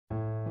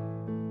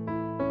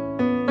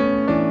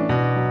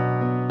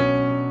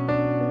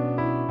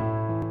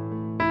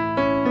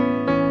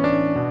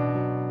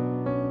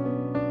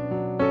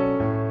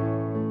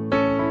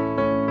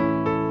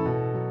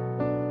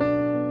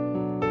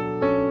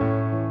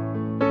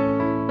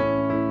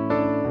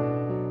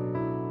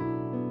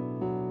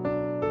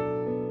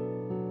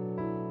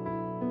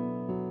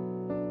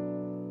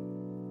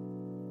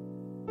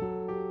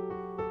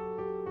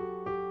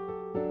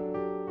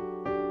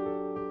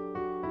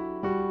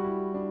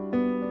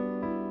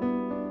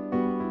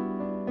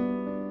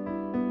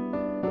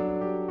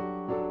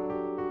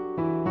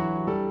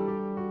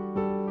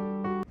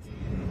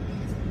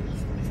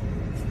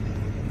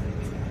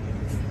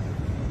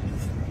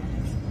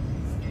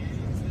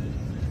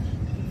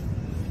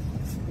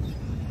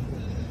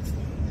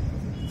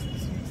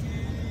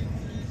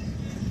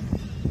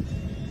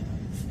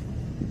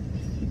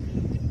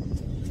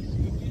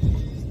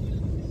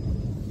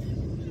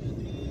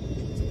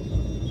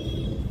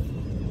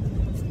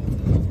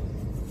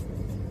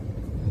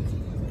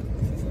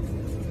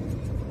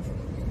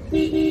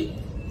The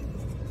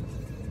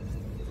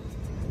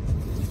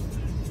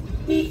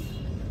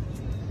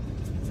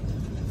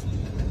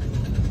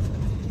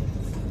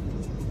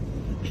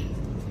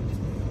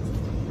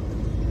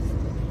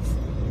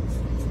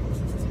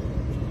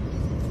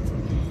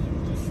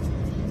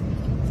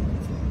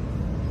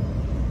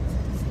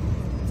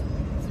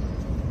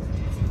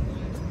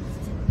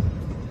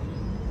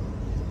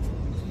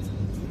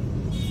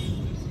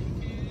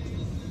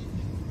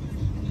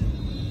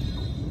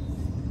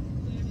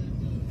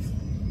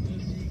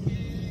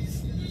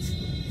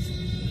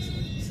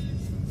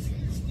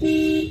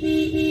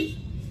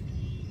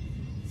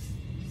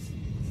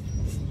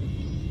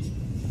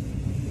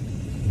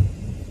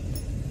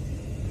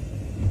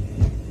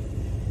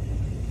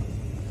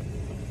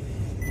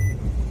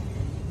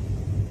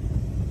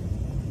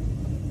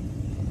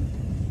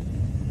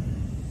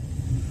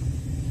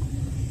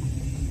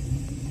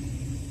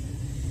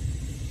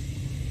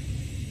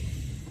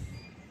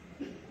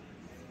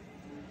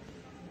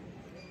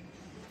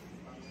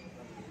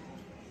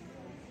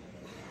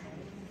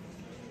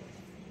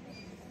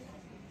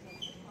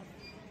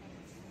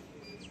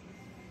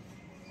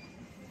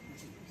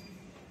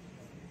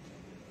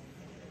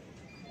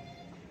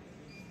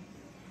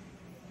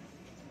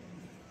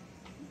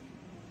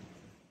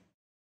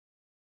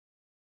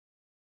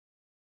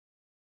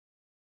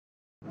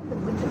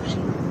window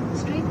shield,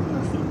 straighten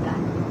your seat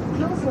back,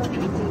 close your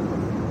tray table,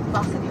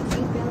 fasten your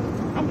seatbelt,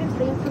 and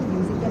refrain from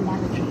using the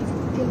lavatories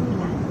till we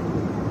land.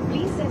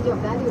 Please send your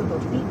valuable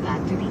feedback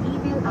to the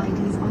email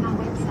IDs on our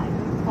website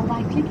or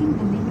by clicking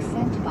the link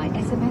sent by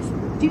SMS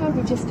to your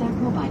registered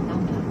mobile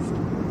numbers.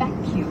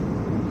 Thank you.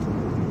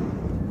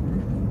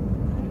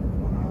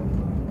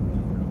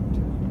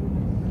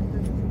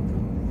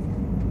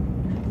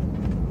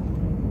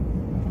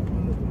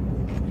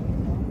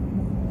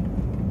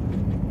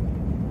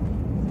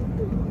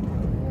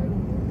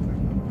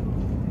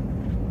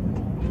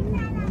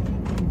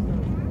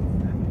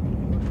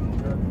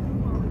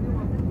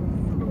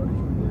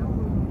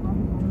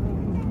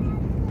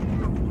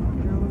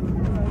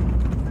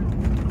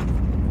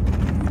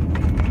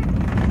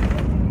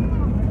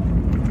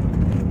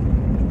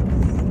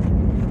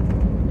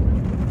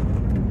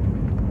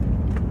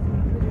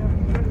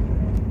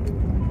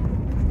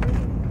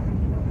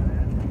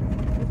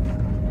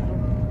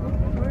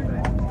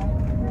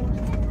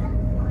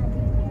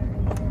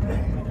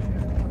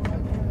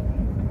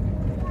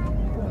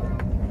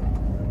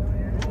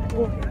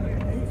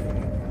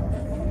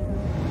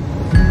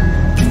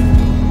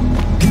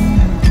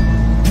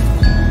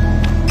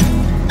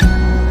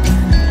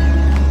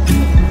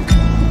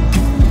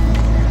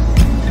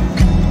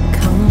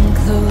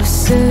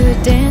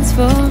 Dance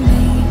for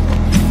me,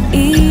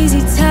 easy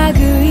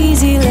tiger,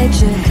 easy,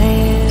 let your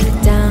head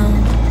down.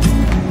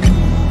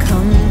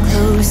 Come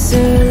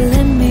closer,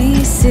 let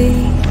me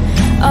see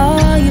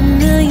all your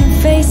million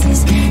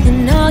faces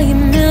and all your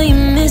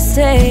million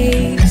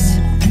mistakes.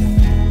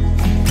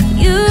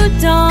 You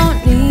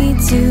don't need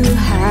to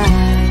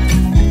hide.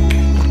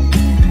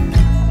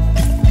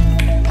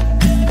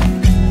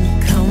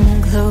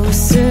 Come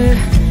closer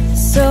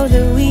so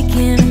that we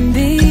can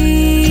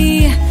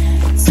be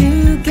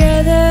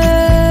together.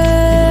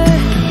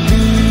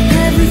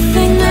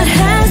 Everything that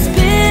has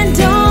been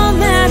don't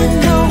matter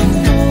no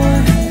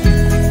more.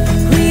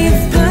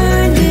 We've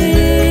burned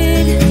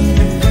it.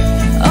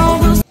 All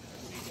those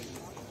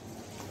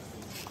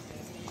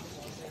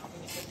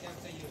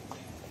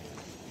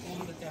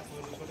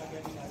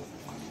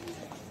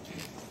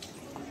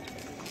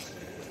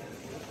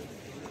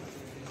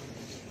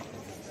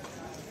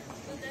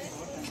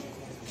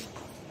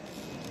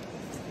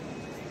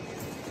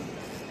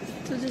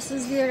So this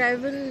is the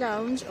arrival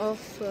lounge of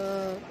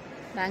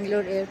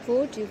Bangalore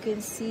airport. You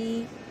can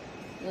see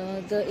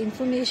the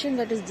information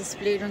that is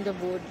displayed on the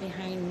board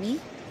behind me,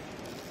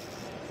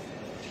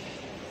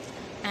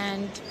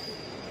 and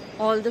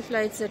all the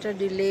flights that are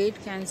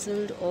delayed,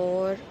 cancelled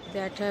or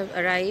that have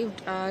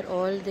arrived are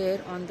all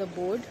there on the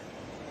board,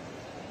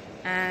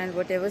 and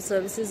whatever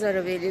services are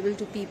available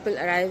to people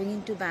arriving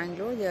into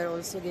Bangalore, they are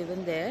also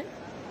given there.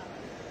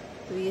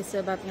 तो ये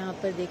सब आप यहाँ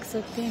पर देख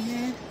सकते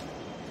हैं.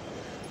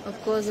 Of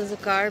course, there's a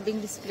car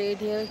being displayed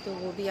here, तो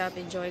वो भी आप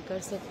enjoy कर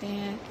सकते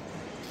हैं.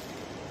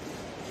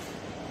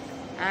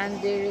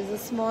 And there is a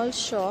small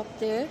shop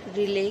there,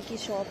 relay की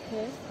shop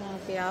है, वहाँ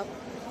पे आप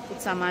कुछ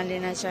सामान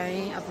लेना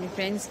चाहें अपने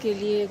friends के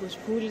लिए, कुछ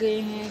भूल गए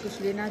हैं,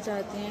 कुछ लेना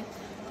चाहते हैं,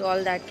 तो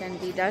all that can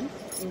be done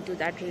into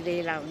that relay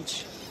lounge.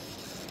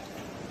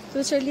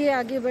 तो चलिए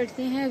आगे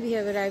बढ़ते हैं. We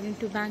have arrived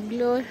into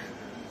Bangalore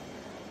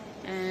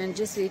and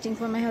just waiting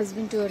for my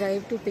husband to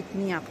arrive to pick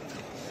me up.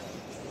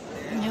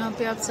 यहाँ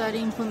पे आप सारी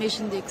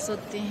इन्फॉर्मेशन देख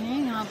सकते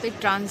हैं. यहाँ पे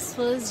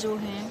ट्रांसफ़र्स जो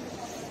हैं,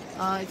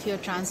 if you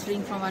are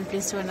transferring from one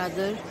place to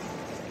another,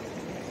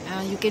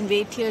 you can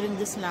wait here in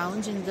this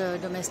lounge, in the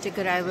domestic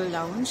arrival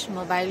lounge.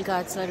 Mobile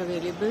cards are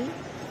available.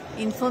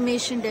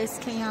 Information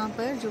desk है यहाँ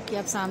पर, जो कि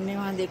आप सामने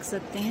वहाँ देख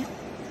सकते हैं.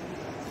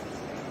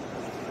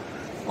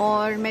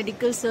 और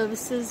मेडिकल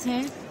सर्विसेज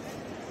हैं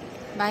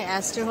by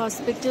Aster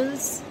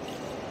Hospitals.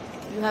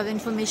 You have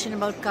information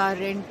about car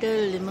rental,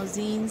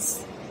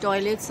 limousines,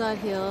 toilets are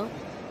here,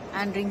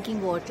 and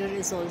drinking water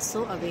is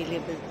also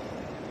available.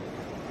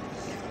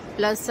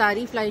 Plus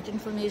सारी flight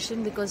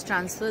information because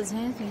transfers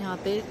हैं तो यहाँ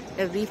पे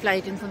every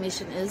flight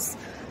information is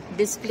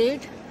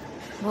displayed.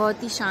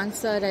 बहुत ही शांत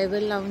सा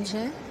arrival lounge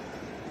है,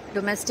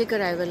 domestic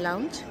arrival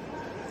lounge.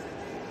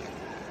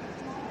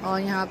 और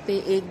यहाँ पे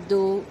एक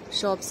दो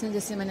शॉप्स हैं,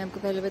 जैसे मैंने आपको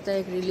पहले बताया,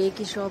 एक रिले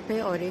की शॉप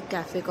है और एक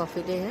कैफ़े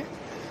कॉफ़ी डे है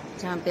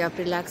जहाँ पे आप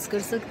रिलैक्स कर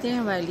सकते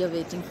हैं while you are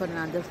waiting for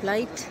another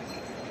flight.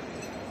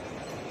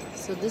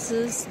 So this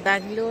is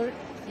Bangalore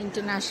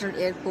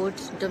International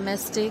Airport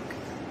domestic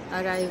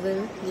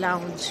arrival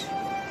lounge.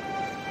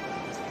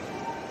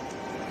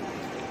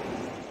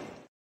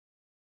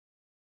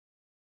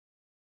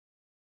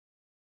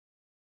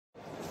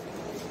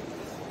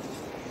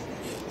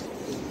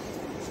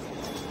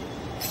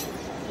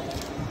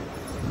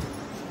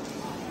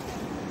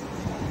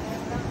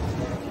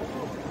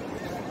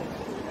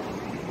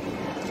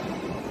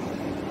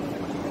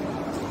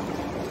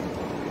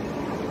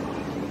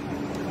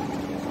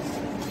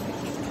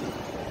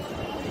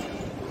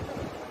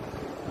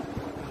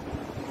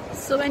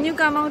 So when you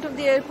come out of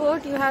the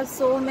airport, you have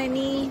so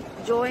many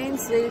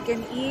joints where you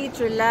can eat,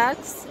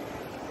 relax.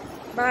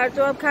 बाहर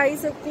तो आप खा ही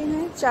सकते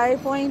हैं, चाय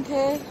point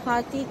है,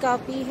 हाथी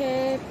copy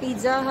है,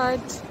 पिज़्ज़ा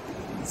हट,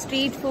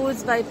 street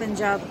foods by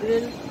Punjab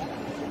Grill.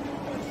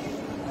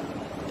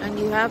 And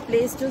you have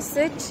place to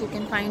sit, you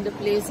can find a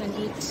place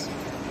and eat.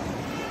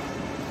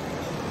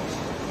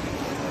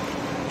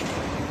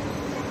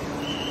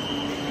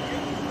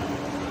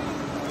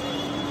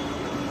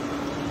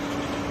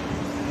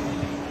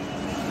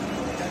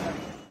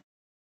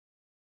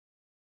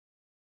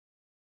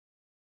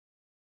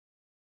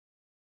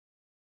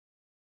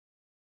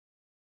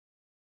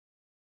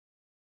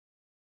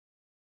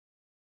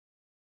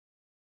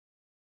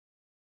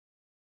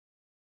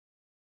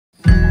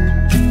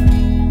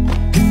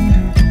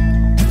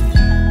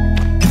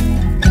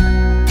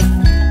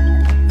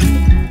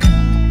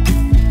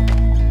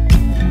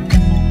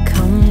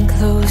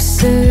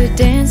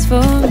 Dance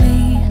for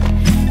me,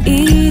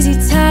 easy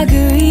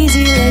tiger,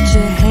 easy, let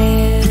your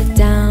hair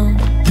down.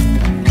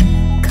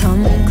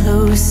 Come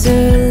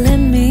closer.